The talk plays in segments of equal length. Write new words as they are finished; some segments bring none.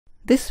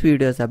This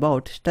video is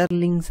about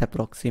Stirling's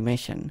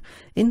approximation.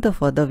 In the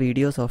further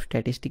videos of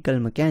statistical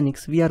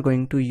mechanics, we are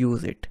going to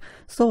use it.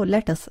 So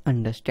let us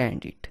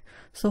understand it.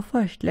 So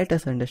first, let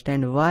us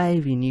understand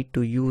why we need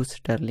to use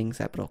Stirling's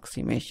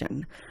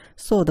approximation.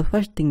 So the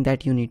first thing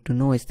that you need to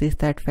know is this,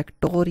 that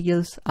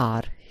factorials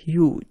are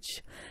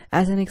huge.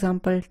 As an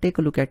example, take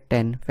a look at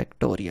 10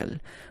 factorial.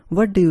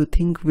 What do you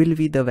think will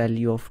be the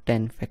value of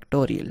 10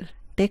 factorial?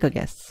 Take a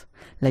guess,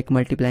 like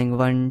multiplying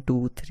 1,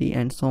 2, 3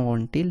 and so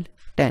on till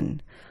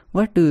 10.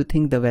 What do you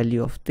think the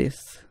value of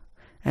this?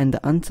 And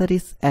the answer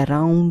is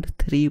around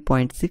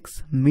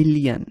 3.6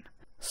 million.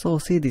 So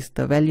see this,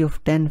 the value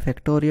of 10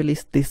 factorial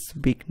is this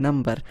big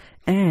number,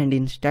 and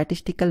in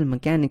statistical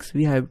mechanics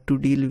we have to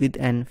deal with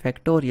n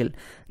factorial.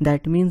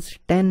 That means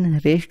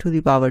 10 raised to the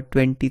power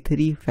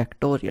 23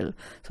 factorial.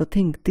 So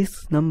think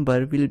this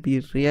number will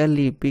be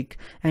really big,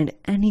 and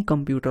any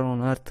computer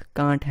on earth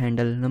can't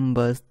handle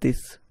numbers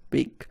this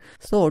big.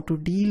 So to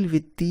deal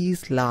with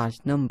these large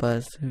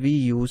numbers, we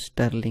use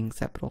Stirling's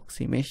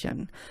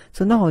approximation.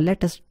 So now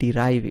let us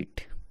derive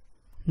it.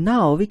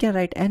 Now we can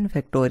write n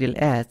factorial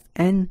as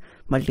n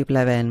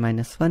multiplied by n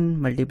minus 1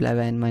 multiplied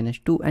by n minus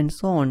 2 and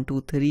so on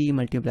to 3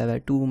 multiplied by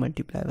 2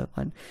 multiplied by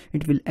 1.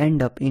 It will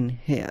end up in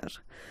here.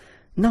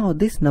 Now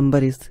this number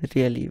is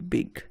really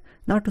big.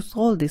 Now to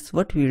solve this,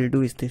 what we will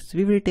do is this,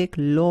 we will take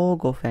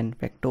log of n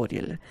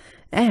factorial,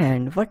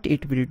 and what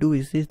it will do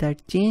is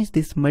that change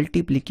this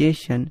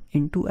multiplication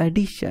into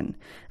addition,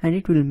 and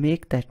it will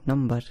make that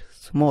number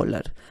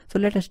smaller. So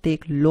let us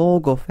take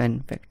log of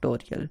n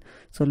factorial.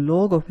 So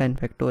log of n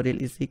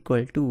factorial is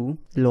equal to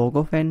log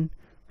of n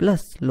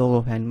plus log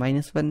of n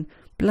minus 1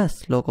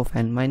 plus log of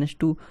n minus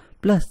 2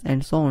 plus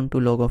and so on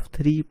to log of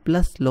 3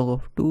 plus log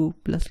of 2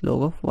 plus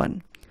log of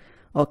 1.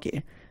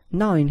 Okay.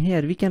 Now in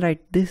here we can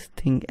write this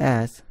thing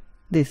as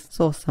this.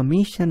 So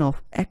summation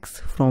of x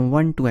from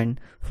 1 to n,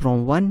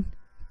 from 1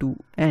 to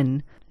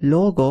n,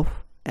 log of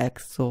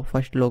x. So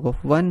first log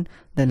of 1,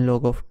 then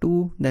log of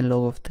 2, then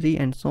log of 3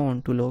 and so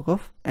on to log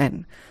of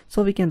n.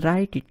 So we can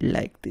write it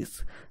like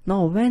this.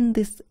 Now when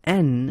this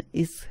n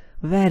is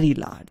very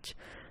large,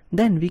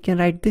 then we can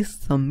write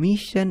this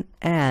summation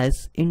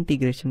as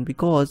integration,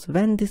 because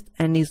when this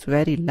n is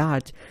very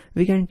large,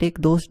 we can take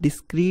those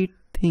discrete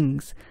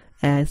things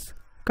as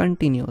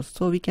continuous.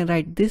 So we can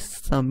write this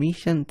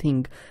summation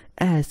thing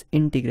as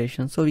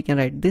integration. So we can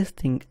write this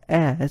thing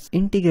as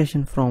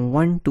integration from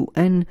 1 to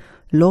n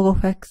log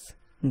of x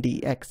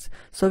dx.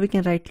 So we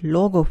can write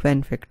log of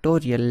n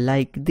factorial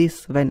like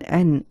this when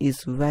n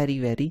is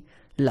very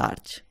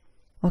large.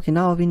 Okay,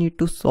 now we need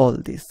to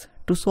solve this.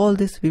 To solve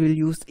this, we will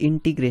use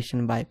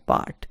integration by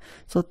part.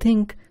 So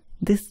think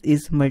this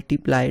is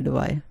multiplied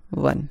by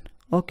 1.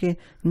 Okay,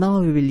 now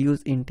we will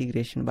use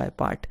integration by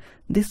part.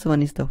 This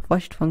one is the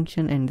first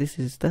function and this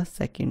is the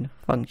second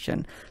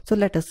function. So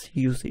let us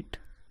use it.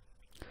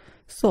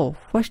 So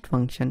first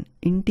function,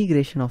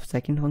 integration of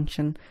second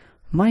function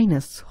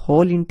minus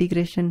whole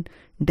integration,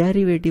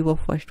 derivative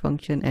of first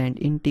function and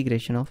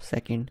integration of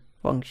second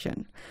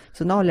function.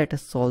 So now let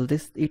us solve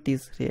this. It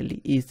is really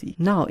easy.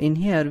 Now in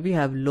here we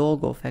have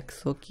log of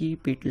x, so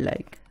keep it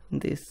like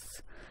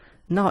this.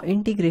 Now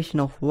integration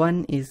of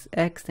 1 is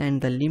x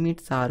and the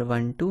limits are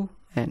 1 to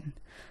n.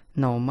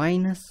 Now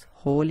minus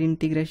whole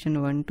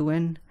integration 1 to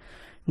n,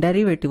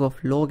 derivative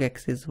of log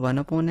x is 1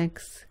 upon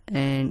x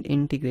and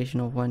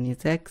integration of 1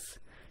 is x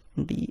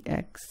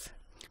dx.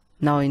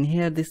 Now in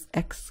here this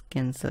x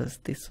cancels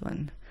this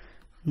one.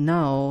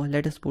 Now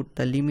let us put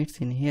the limits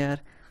in here.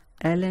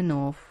 Ln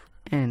of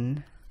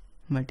n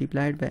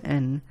multiplied by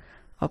n,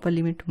 upper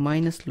limit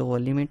minus lower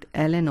limit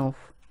ln of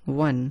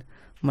 1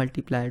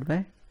 multiplied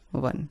by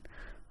 1,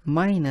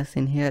 minus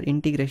in here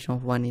integration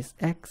of 1 is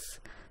x.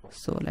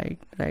 So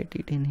write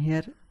it in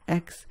here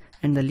x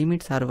and the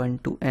limits are 1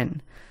 to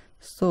n.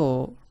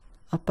 So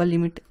upper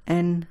limit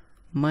n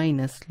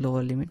minus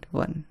lower limit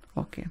 1.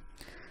 Okay.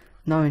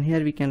 Now in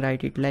here we can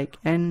write it like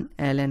n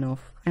ln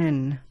of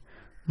n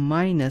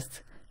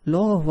minus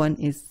log of 1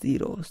 is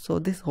 0. So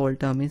this whole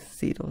term is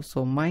 0.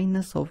 So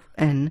minus of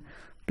n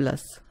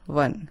plus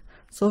 1.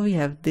 So we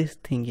have this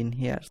thing in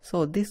here.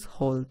 So this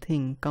whole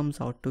thing comes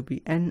out to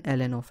be n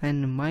ln of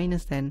n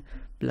minus n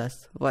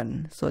plus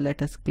 1. So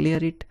let us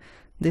clear it.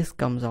 This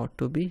comes out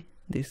to be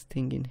this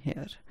thing in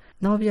here.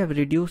 Now we have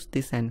reduced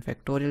this n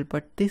factorial,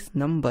 but this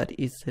number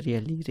is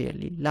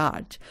really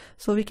large.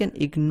 So we can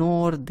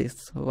ignore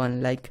this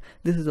one, like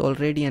this is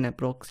already an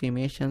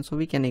approximation, so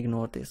we can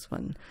ignore this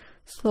one.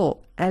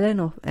 So ln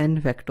of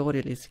n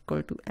factorial is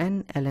equal to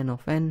n ln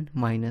of n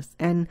minus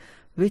n,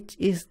 which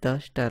is the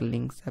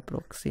Stirling's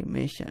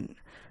approximation.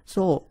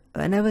 So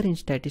whenever in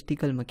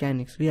statistical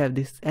mechanics we have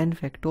this n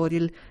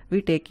factorial,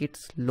 we take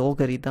its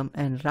logarithm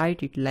and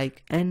write it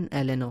like n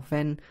ln of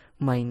n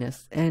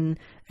minus n,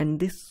 and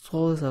this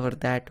solves our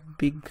that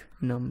big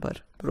number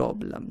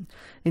problem.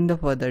 In the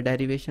further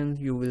derivations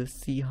you will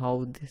see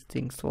how this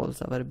thing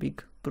solves our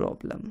big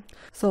problem.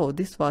 So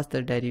this was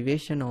the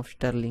derivation of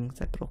Stirling's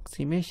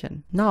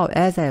approximation. Now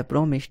as I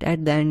promised,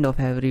 at the end of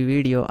every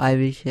video I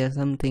will share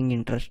something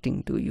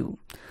interesting to you.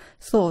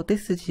 So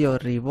this is your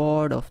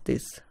reward of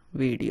this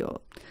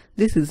video.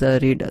 This is a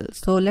riddle.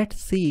 So let's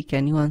see,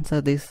 can you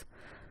answer this?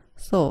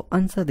 So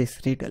answer this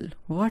riddle.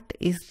 What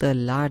is the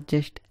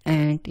largest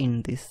ant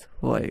in this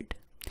world?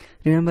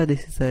 Remember,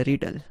 this is a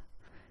riddle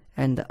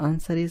and the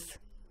answer is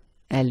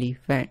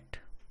elephant.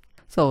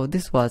 So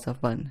this was a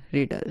fun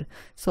riddle.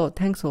 So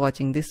thanks for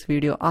watching this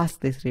video.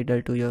 Ask this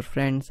riddle to your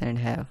friends and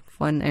have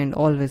fun, and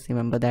always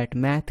remember that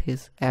math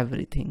is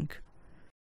everything.